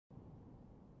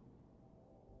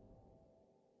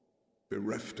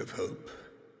bereft of hope,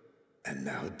 and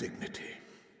now dignity.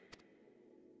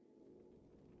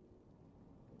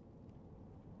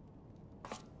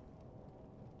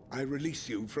 I release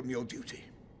you from your duty.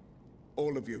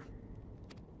 All of you.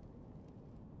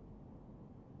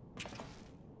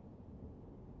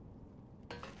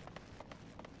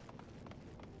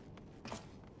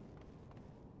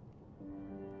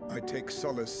 I take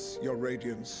solace, your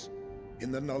radiance,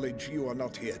 in the knowledge you are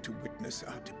not here to witness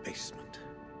our debasement.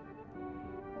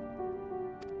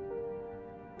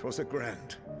 'Twas a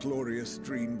grand, glorious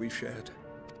dream we shared.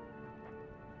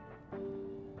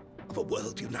 Of a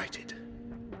world united,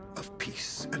 of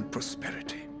peace and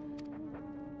prosperity.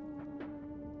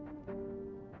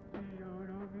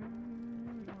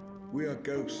 We are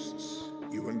ghosts,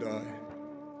 you and I,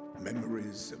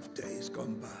 memories of days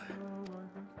gone by.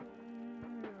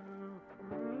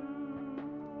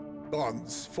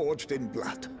 Bonds forged in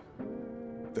blood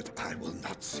that I will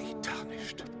not see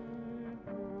tarnished.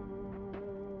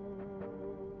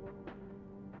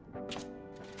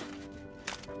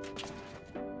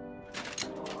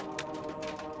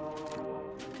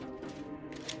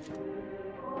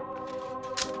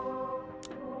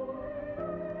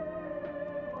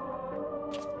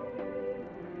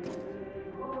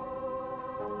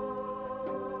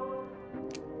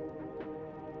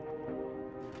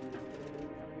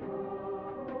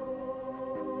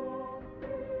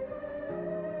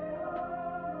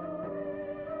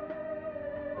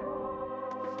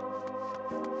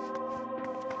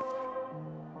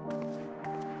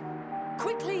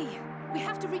 Quickly! We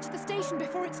have to reach the station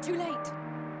before it's too late.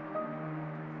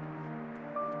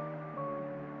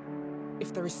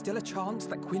 If there is still a chance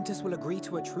that Quintus will agree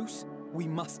to a truce, we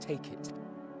must take it.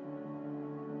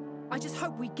 I just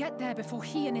hope we get there before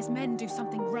he and his men do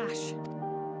something rash.